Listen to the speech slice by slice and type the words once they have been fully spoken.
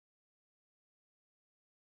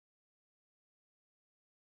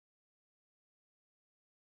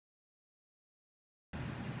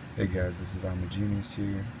Hey guys, this is I'm a Genius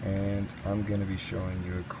here, and I'm going to be showing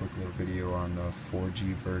you a quick little video on the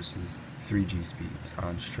 4G versus 3G speeds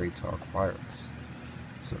on Straight Talk Wireless.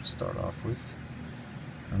 So to start off with,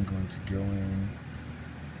 I'm going to go in,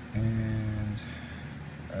 and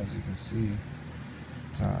as you can see,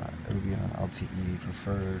 it'll be on LTE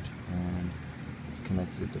preferred, and it's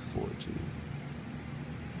connected to 4G.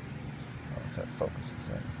 If that focuses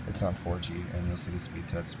in. It's on 4G, and you'll see the speed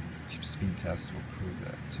tests. Speed tests will prove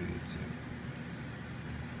that to you too.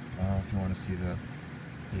 If you want to see the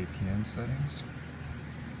APN settings,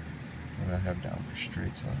 what I have down for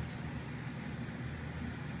Straight Talk: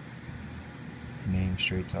 name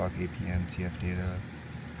Straight Talk, APN, TF data,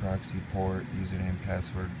 proxy port, username,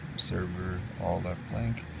 password, server, all left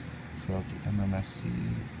blank. Fill out the MMSC,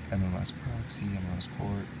 MMS proxy, MMS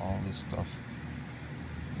port, all this stuff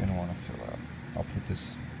you're gonna want to fill out. I'll put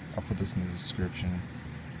this in the description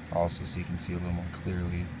also so you can see a little more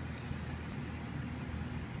clearly.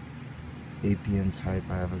 APN type,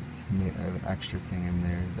 I have an extra thing in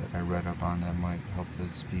there that I read up on that might help the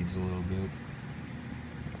speeds a little bit.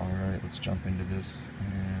 Alright, let's jump into this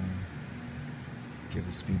and give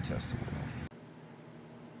the speed test a whirl.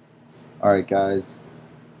 Alright guys,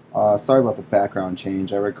 sorry about the background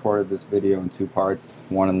change. I recorded this video in two parts,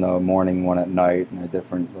 one in the morning, one at night, in a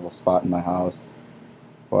different little spot in my house,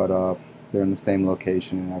 but they're in the same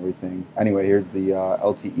location and everything. Anyway, here's the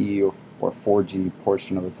LTE or 4G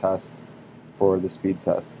portion of the test for the speed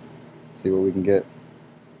test. Let's see what we can get.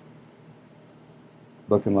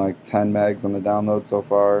 Looking like 10 megs on the download so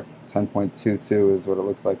far. 10.22 is what it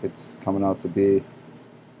looks like it's coming out to be.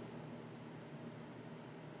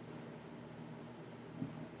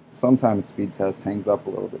 Sometimes speed test hangs up a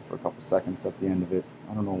little bit for a couple seconds at the end of it.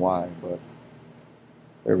 I don't know why, but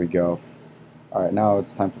there we go. Alright, now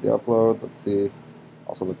it's time for the upload. Let's see.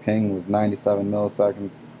 Also, the ping was 97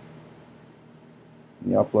 milliseconds.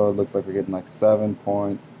 And the upload looks like we're getting like 7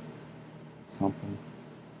 point something.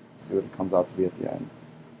 Let's see what it comes out to be at the end.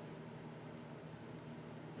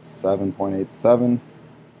 7.87.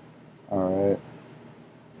 Alright.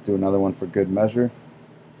 Let's do another one for good measure.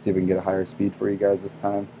 See if we can get a higher speed for you guys this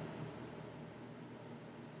time.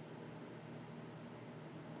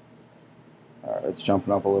 Alright, it's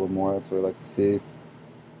jumping up a little more. That's what we like to see.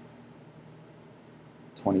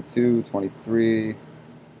 22, 23,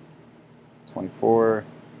 24.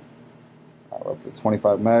 Alright, we're up to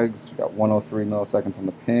 25 megs. We got 103 milliseconds on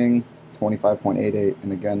the ping, 25.88,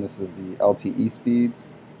 and again, this is the LTE speeds.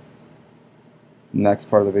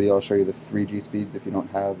 Next part of the video, I'll show you the 3G speeds if you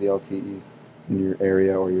don't have the LTE in your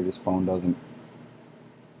area or your phone doesn't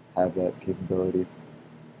have that capability.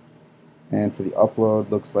 And for the upload,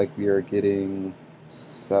 looks like we are getting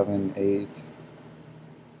 7, 8,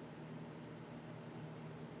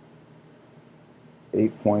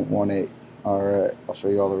 8.18. Alright, I'll show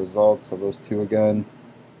you all the results of those two again.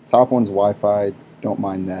 Top one's Wi-Fi, don't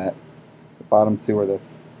mind that. The bottom two are the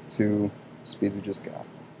two speeds we just got.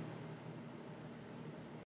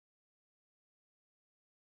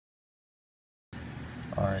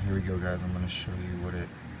 Alright, here we go guys. I'm going to show you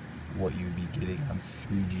what you'd be getting on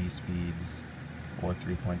 3G speeds or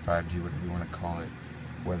 3.5G, whatever you want to call it,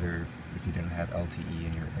 whether if you didn't have LTE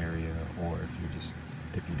in your area or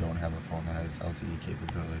if you don't have a phone that has LTE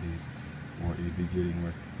capabilities, what you'd be getting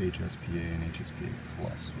with HSPA and HSPA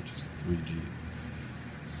Plus, which is 3G.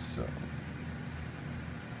 So,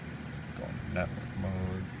 go into network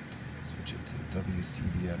mode, switch it to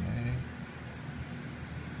WCDMA,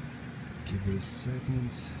 give it a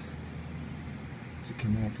second to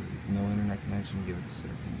connect. No internet connection, give it a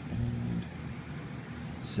second, and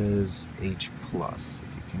it says H+, if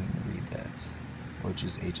you can read that, which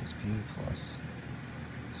is HSPA Plus.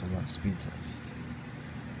 So we're on a speed test.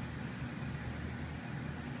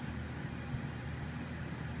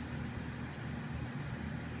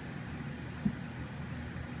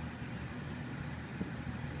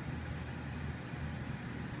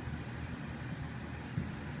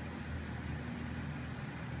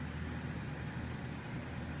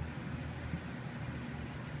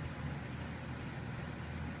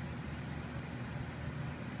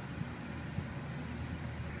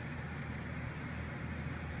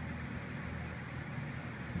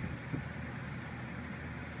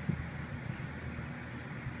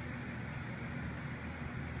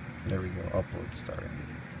 There we go, upload starting.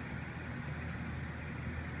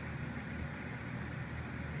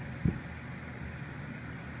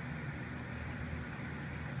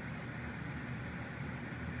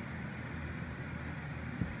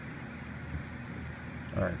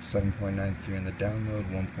 Alright, 7.93 on the download,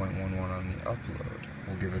 1.11 on the upload.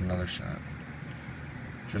 We'll give it another shot,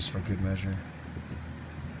 just for good measure.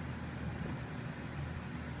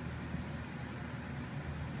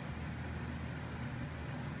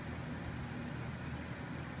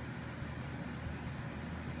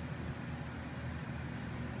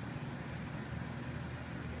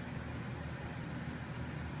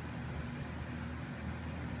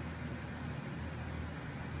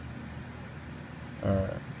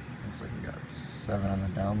 Alright, looks like we got 7 on the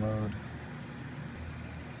download.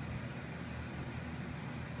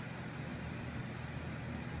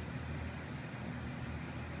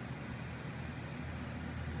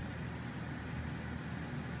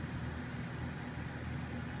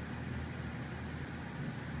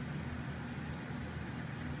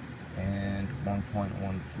 And 1.13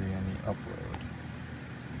 on the upload.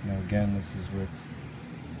 Now again, this is with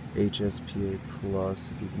HSPA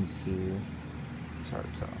Plus, if you can see. It's hard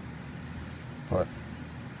to tell. But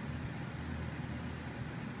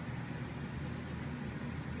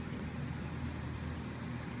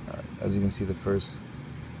as you can see, the first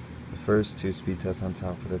 2 speed tests on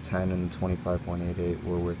top of the 10 and the 25.88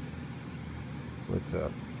 were with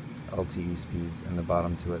the LTE speeds, and the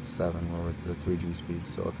bottom 2 at 7 were with the 3G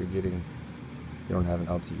speeds. So if you don't have an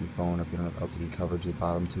LTE phone, if you don't have LTE coverage, the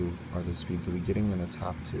bottom 2 are the speeds you'll be getting, and the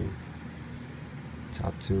top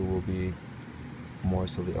two will be more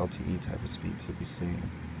so the LTE type of speeds you'll be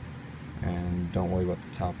seeing. And don't worry about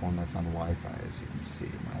the top one, that's on Wi-Fi. As you can see,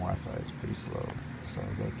 my Wi-Fi is pretty slow. Sorry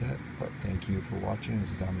about that, but thank you for watching.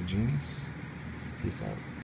 This is I'm a Genius. Peace out.